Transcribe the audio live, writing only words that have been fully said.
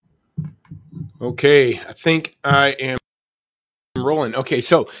Okay, I think I am rolling. Okay,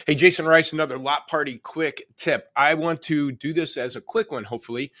 so hey, Jason Rice, another Lot Party quick tip. I want to do this as a quick one,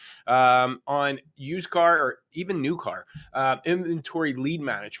 hopefully, on used car or even new car inventory lead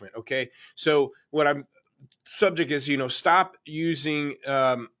management. Okay, so what I'm subject is, stop using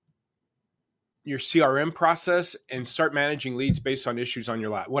your CRM process and start managing leads based on issues on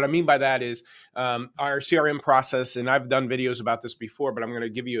your lot. What I mean by that is our CRM process, and I've done videos about this before, but I'm going to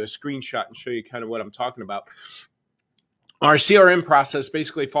give you a screenshot and show you kind of what I'm talking about. Our CRM process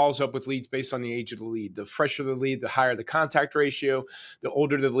basically follows up with leads based on the age of the lead. The fresher the lead, the higher the contact ratio. The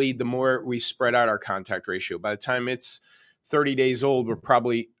older the lead, the more we spread out our contact ratio. By the time it's 30 days old, we're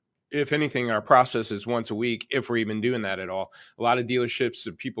probably, if anything, our process is once a week, if we're even doing that at all. A lot of dealerships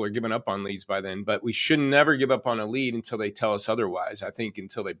and people are giving up on leads by then, but we should never give up on a lead until they tell us otherwise. I think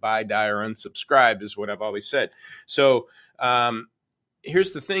until they buy, die, or unsubscribe is what I've always said. So,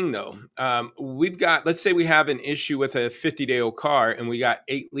 here's the thing though. We've got, let's say we have an issue with a 50-day-old car and we got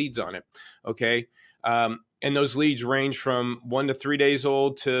 8 leads on it. Okay. And those leads range from 1 to 3 days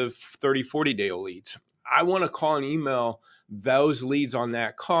old to 30, 40-day-old leads. I want to call and email those leads on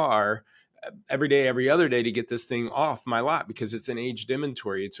that car every day, every other day to get this thing off my lot because it's an aged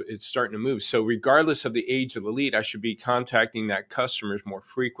inventory. It's starting to move. So regardless of the age of the lead, I should be contacting that customers more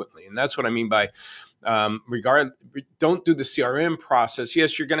frequently. And that's what I mean by don't do the CRM process.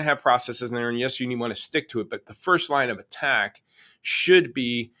 Yes, you're going to have processes in there, and yes, you want to stick to it. But the first line of attack should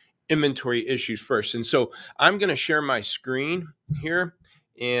be inventory issues first. And so I'm going to share my screen here,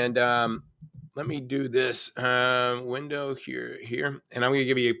 and let me do this window here, and I'm going to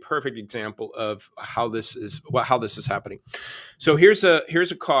give you a perfect example of how this is happening. So here's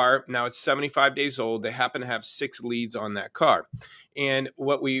a car. Now it's 75 days old. They happen to have 6 leads on that car. And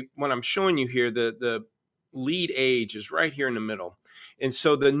what I'm showing you here, the lead age is right here in the middle. And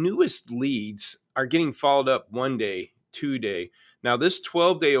so the newest leads are getting followed up 1 day, 2 day. Now this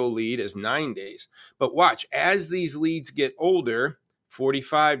 12-day-old lead is 9 days. But watch, as these leads get older,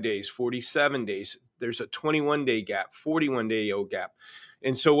 45 days, 47 days, there's a 21-day gap, 41-day-old gap.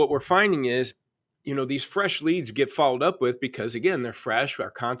 And so what we're finding is, these fresh leads get followed up with because, again, they're fresh. Our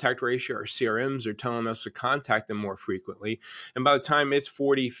contact ratio, our CRMs are telling us to contact them more frequently. And by the time it's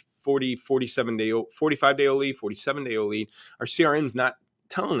 45-day-old lead, 47-day-old lead, our CRM's not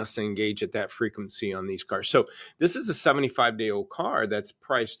telling us to engage at that frequency on these cars. So this is a 75-day-old car that's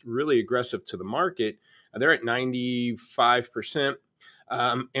priced really aggressive to the market. They're at 95%.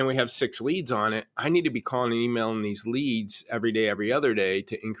 And we have 6 leads on it. I need to be calling and emailing these leads every day, every other day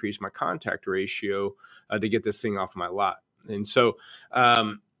to increase my contact ratio to get this thing off my lot. And so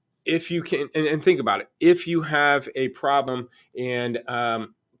if you can, and think about it, if you have a problem and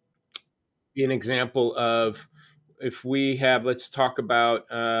be an example of, if we have, let's talk about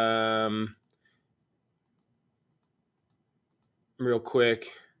real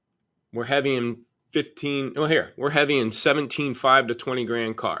quick, we're heavy in 17 5 to 20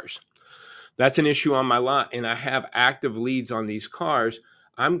 grand cars. That's an issue on my lot, and I have active leads on these cars.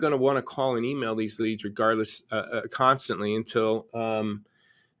 I'm going to want to call and email these leads regardless, constantly until,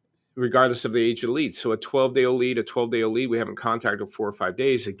 regardless of the age of the lead. So a 12-day-old lead, we haven't contacted 4 or 5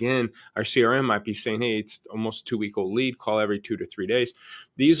 days. Again, our CRM might be saying, hey, it's almost 2-week-old lead, call every 2 to 3 days.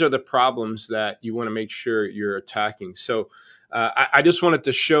 These are the problems that you want to make sure you're attacking. So I just wanted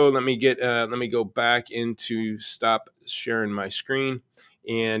to show, let me go back into stop sharing my screen.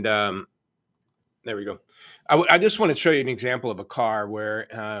 And there we go. I just want to show you an example of a car where,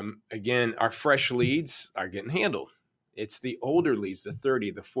 again, our fresh leads are getting handled. It's the older leads, the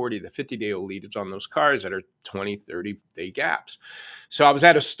 30, the 40, the 50-day-old leads on those cars that are 20, 30-day gaps. So I was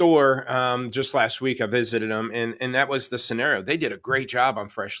at a store just last week. I visited them, and that was the scenario. They did a great job on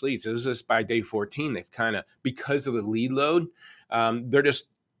fresh leads. It was just by day 14. They've kind of, because of the lead load, they're just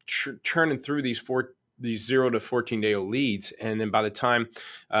churning through these 0 to 14-day-old leads. And then by the time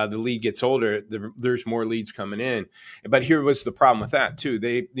the lead gets older, there's more leads coming in. But here was the problem with that too.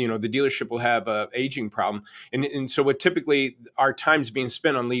 The dealership will have a aging problem. And so what typically our time's being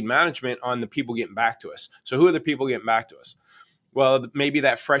spent on lead management on the people getting back to us. So who are the people getting back to us? Well, maybe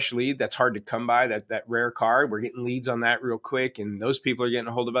that fresh lead that's hard to come by, that rare car, we're getting leads on that real quick, and those people are getting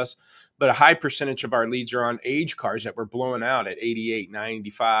a hold of us. But a high percentage of our leads are on age cars that we're blowing out at 88,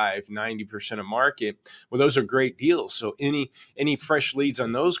 95, 90% of market. Well, those are great deals. So any fresh leads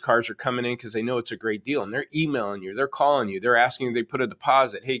on those cars are coming in because they know it's a great deal, and they're emailing you, they're calling you, they're asking if they put a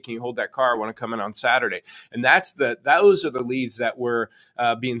deposit. Hey, can you hold that car? I want to come in on Saturday. And those are the leads that we're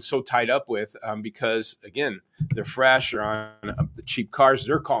being so tied up with because, again, they're fresh, they're on the cheap cars.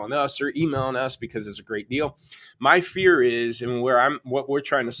 They're calling us, they're emailing us because it's a great deal. My fear is, and what we're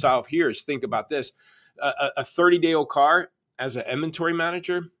trying to solve here is, think about this: a 30-day-old car as an inventory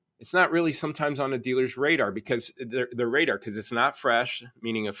manager, it's not really sometimes on a dealer's radar because because it's not fresh,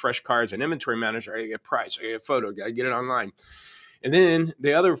 meaning a fresh car as an inventory manager. I gotta get price, I gotta get a photo, gotta get it online. And then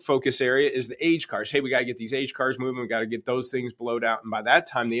the other focus area is the age cars. Hey, we got to get these age cars moving. We got to get those things blowed out. And by that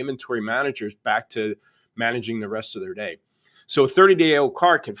time, the inventory manager is back to managing the rest of their day. So a 30-day-old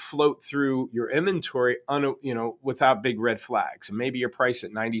car can float through your inventory without big red flags. And maybe your price at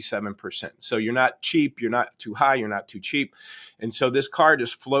 97%. So you're not cheap. You're not too high. You're not too cheap. And so this car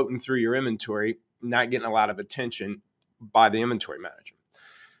just floating through your inventory, not getting a lot of attention by the inventory manager.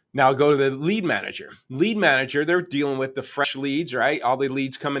 Now go to the lead manager. Lead manager, they're dealing with the fresh leads, right? All the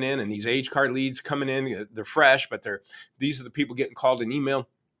leads coming in, and these age card leads coming in, they're fresh, but these are the people getting called in email.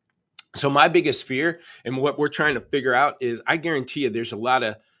 So my biggest fear, and what we're trying to figure out, is I guarantee you there's a lot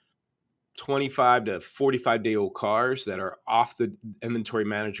of 25 to 45-day-old cars that are off the inventory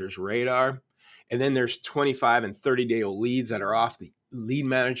manager's radar. And then there's 25 and 30-day-old leads that are off the lead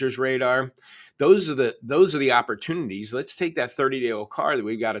manager's radar. Those are the opportunities. Let's take that 30-day-old car that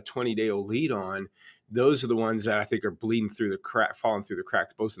we got a 20-day-old lead on. Those are the ones that I think are bleeding through the crack, falling through the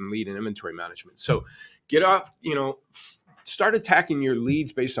cracks, both in lead and inventory management. So get off, start attacking your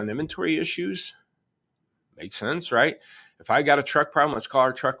leads based on inventory issues. Makes sense, right? If I got a truck problem, let's call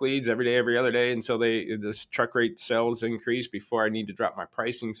our truck leads every day, every other day until this truck rate sales increase before I need to drop my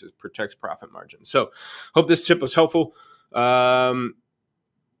pricing, so it protects profit margin. So hope this tip was helpful.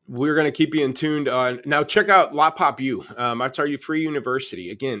 We're going to keep you in tuned on. Now check out Lot Pop U. That's our free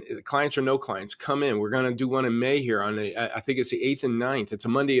university. Again, clients or no clients, come in. We're going to do one in May here I think it's the 8th and 9th. It's a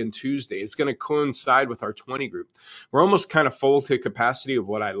Monday and Tuesday. It's going to coincide with our 20 group. We're almost kind of full to capacity of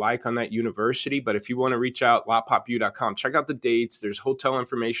what I like on that university. But if you want to reach out, lotpopu.com, check out the dates. There's hotel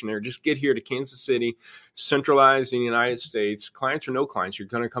information there. Just get here to Kansas City, centralized in the United States. Clients or no clients, you're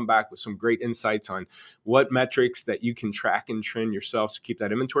going to come back with some great insights on what metrics that you can track and trend yourself to keep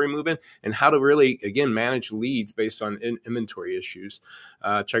that inventory moving, and how to really, again, manage leads based on inventory issues.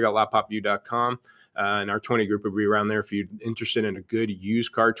 Check out lotpopu.com. And our 20 group will be around there. If you're interested in a good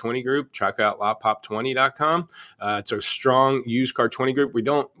used car 20 group, check out lotpop20.com. It's a strong used car 20 group.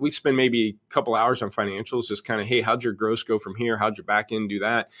 We spend maybe a couple hours on financials, just kind of, hey, how'd your gross go from here? How'd your back end do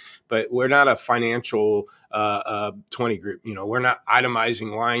that? But we're not a financial 20 group. We're not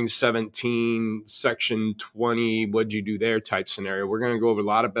itemizing line 17, section 20, what'd you do there type scenario. We're going to go over a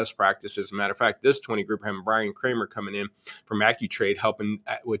lot of best practices. As a matter of fact, this 20 group having Brian Kramer coming in from AccuTrade, helping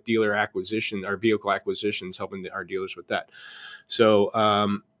with dealer acquisition, our vehicle acquisitions, helping our dealers with that. So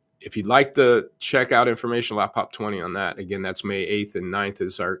if you'd like to check out information, Lot Pop 20 on that. Again, that's May 8th and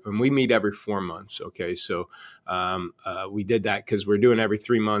 9th and we meet every 4 months. Okay. So we did that because we're doing every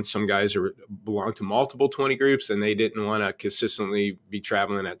 3 months. Some guys belong to multiple 20 groups and they didn't want to consistently be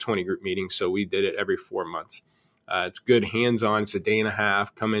traveling at 20 group meetings. So we did it every 4 months. It's good hands-on. It's a day and a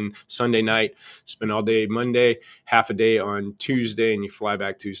half. Come in Sunday night, spend all day Monday, half a day on Tuesday, and you fly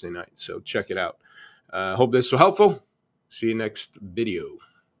back Tuesday night. So check it out. Hope this was helpful. See you next video.